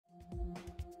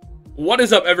What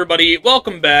is up, everybody?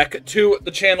 Welcome back to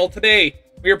the channel. Today,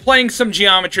 we are playing some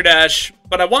Geometry Dash,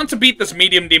 but I want to beat this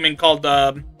medium demon called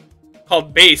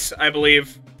Base, I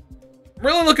believe. I'm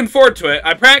really looking forward to it.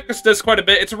 I practiced this quite a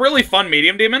bit. It's a really fun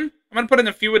medium demon. I'm gonna put in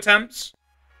a few attempts.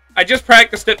 I just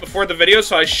practiced it before the video,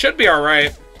 so I should be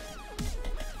alright.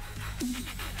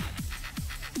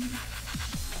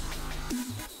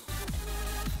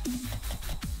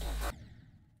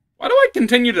 Why do I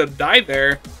continue to die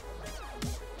there?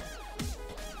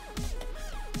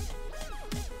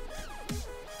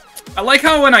 I like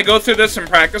how when I go through this in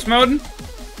practice mode,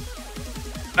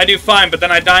 I do fine, but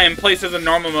then I die in places in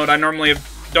normal mode I normally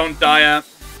don't die at.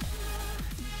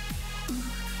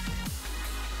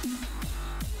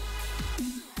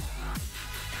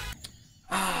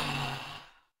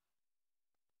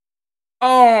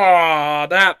 Oh,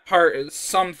 that part is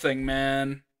something,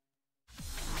 man.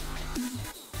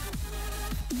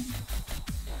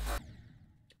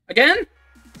 Again?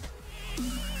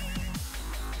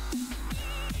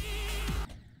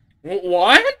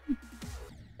 What?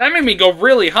 That made me go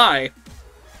really high.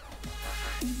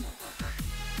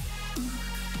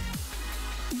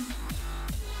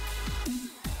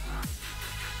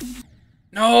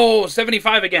 No,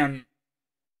 75 again.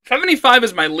 75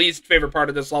 is my least favorite part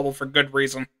of this level for good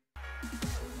reason.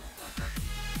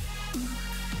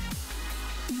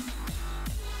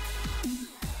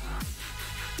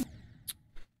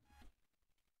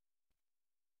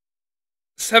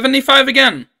 $75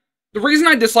 again. The reason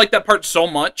I dislike that part so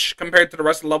much compared to the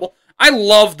rest of the level, I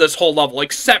love this whole level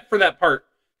except for that part.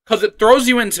 Because it throws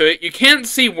you into it, you can't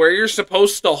see where you're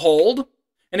supposed to hold.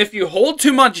 And if you hold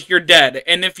too much, you're dead.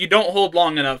 And if you don't hold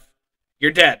long enough,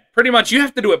 you're dead. Pretty much, you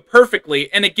have to do it perfectly,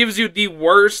 and it gives you the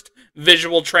worst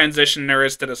visual transition there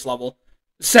is to this level.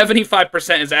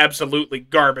 75% is absolutely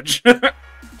garbage.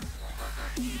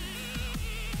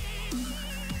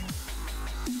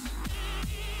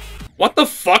 What the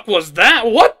fuck was that?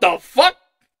 What the fuck?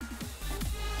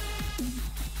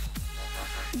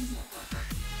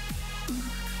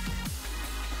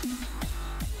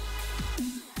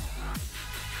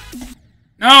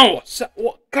 No!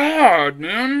 God,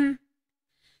 man.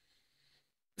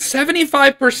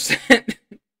 75%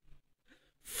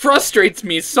 frustrates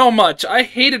me so much. I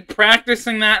hated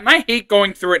practicing that, and I hate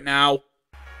going through it now.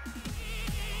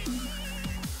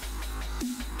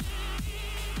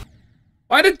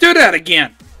 Why'd it do that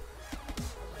again?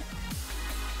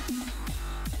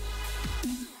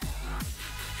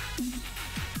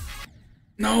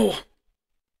 No.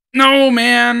 No,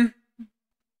 man.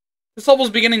 This level's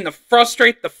beginning to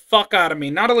frustrate the fuck out of me.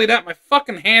 Not only that, my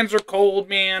fucking hands are cold,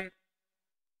 man.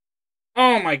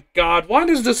 Oh my god, why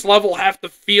does this level have to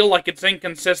feel like it's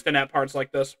inconsistent at parts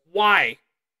like this? Why?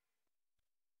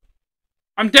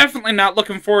 I'm definitely not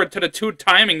looking forward to the two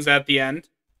timings at the end.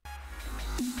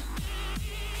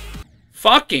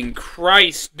 Fucking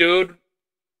Christ, dude.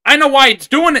 I know why it's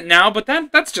doing it now, but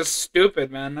that's just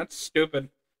stupid, man. That's stupid.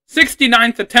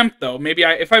 69th attempt, though. Maybe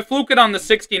if I fluke it on the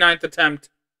 69th attempt,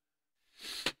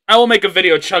 I will make a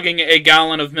video chugging a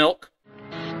gallon of milk.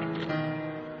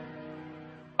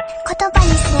 言葉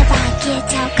にすれば消え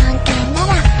ちゃう関係な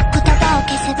ら言葉を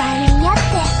消せばいいやって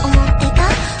思ってた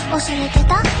恐れて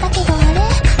ただけどあれ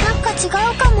なんか違う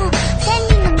かも千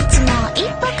人の道の一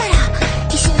歩から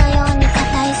石のように硬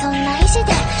いそんな石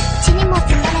で地にも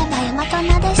積もれば大和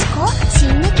なでしこ死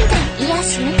ぬ気でいや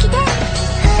死ぬ気でふ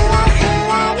わふ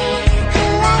わにふ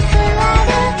わふわ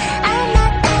るあ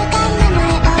なたが名前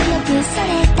を呼ぶそ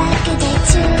れだけで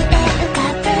宙で浮か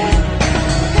ぶ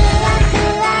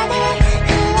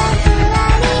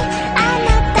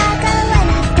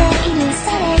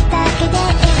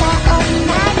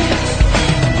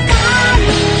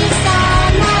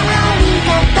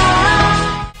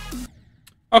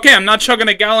Okay, I'm not chugging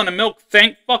a gallon of milk.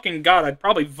 Thank fucking God. I'd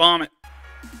probably vomit.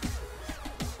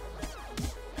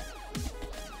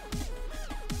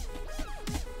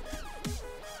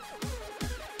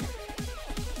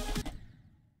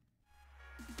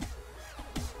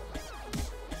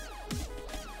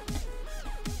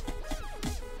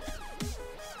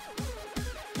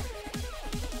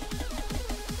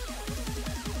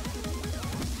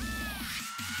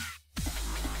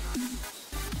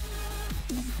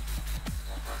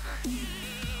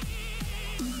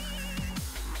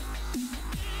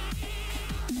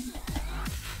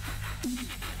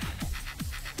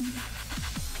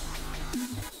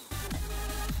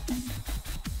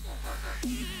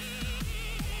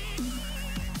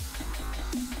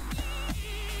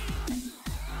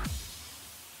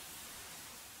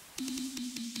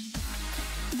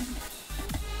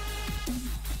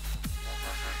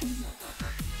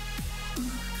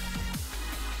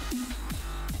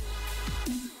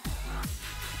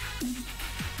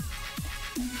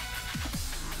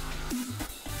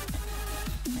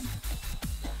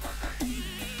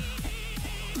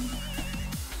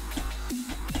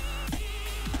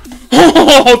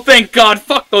 Oh, thank God.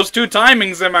 Fuck those 2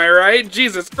 timings, am I right?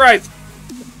 Jesus Christ.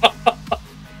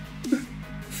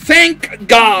 Thank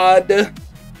God.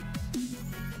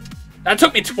 That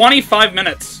took me 25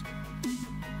 minutes.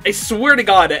 I swear to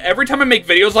God, every time I make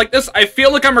videos like this, I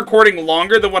feel like I'm recording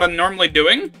longer than what I'm normally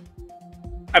doing.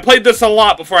 I played this a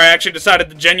lot before I actually decided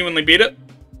to genuinely beat it.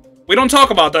 We don't talk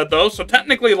about that, though, so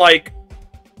technically, like,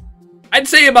 I'd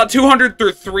say about 200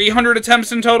 through 300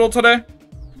 attempts in total today.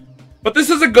 But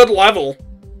this is a good level.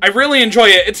 I really enjoy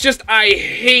it. It's just, I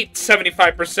hate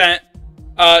 75%.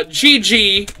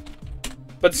 GG,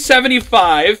 but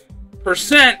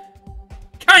 75%,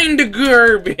 kinda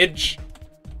garbage.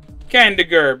 Kinda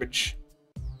garbage.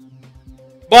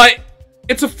 But,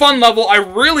 it's a fun level. I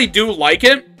really do like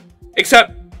it.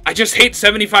 Except, I just hate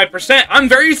 75%. I'm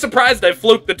very surprised I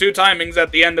fluked the 2 timings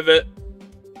at the end of it.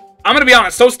 I'm gonna be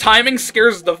honest, those timings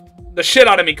scares the shit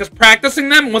out of me, because practicing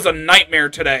them was a nightmare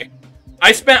today.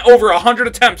 I spent over 100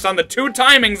 attempts on the 2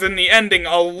 timings in the ending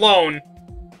alone.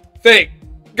 Thank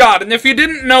God. And if you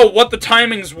didn't know what the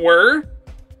timings were,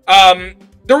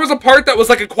 there was a part that was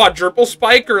like a quadruple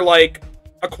spike, or like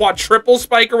a quadruple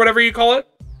spike, or whatever you call it.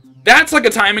 That's like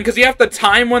a timing, because you have to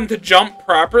time when to jump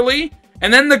properly.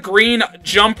 And then the green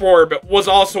jump orb was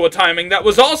also a timing. That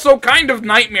was also kind of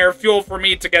nightmare fuel for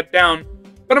me to get down.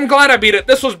 But I'm glad I beat it.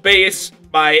 This was Base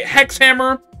by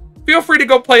Hexhammer. Feel free to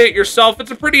go play it yourself.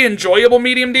 It's a pretty enjoyable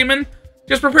medium demon.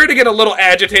 Just prepare to get a little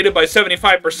agitated by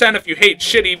 75% if you hate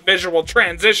shitty visual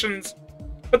transitions.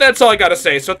 But that's all I gotta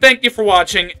say. So thank you for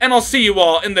watching, and I'll see you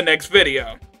all in the next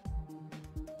video.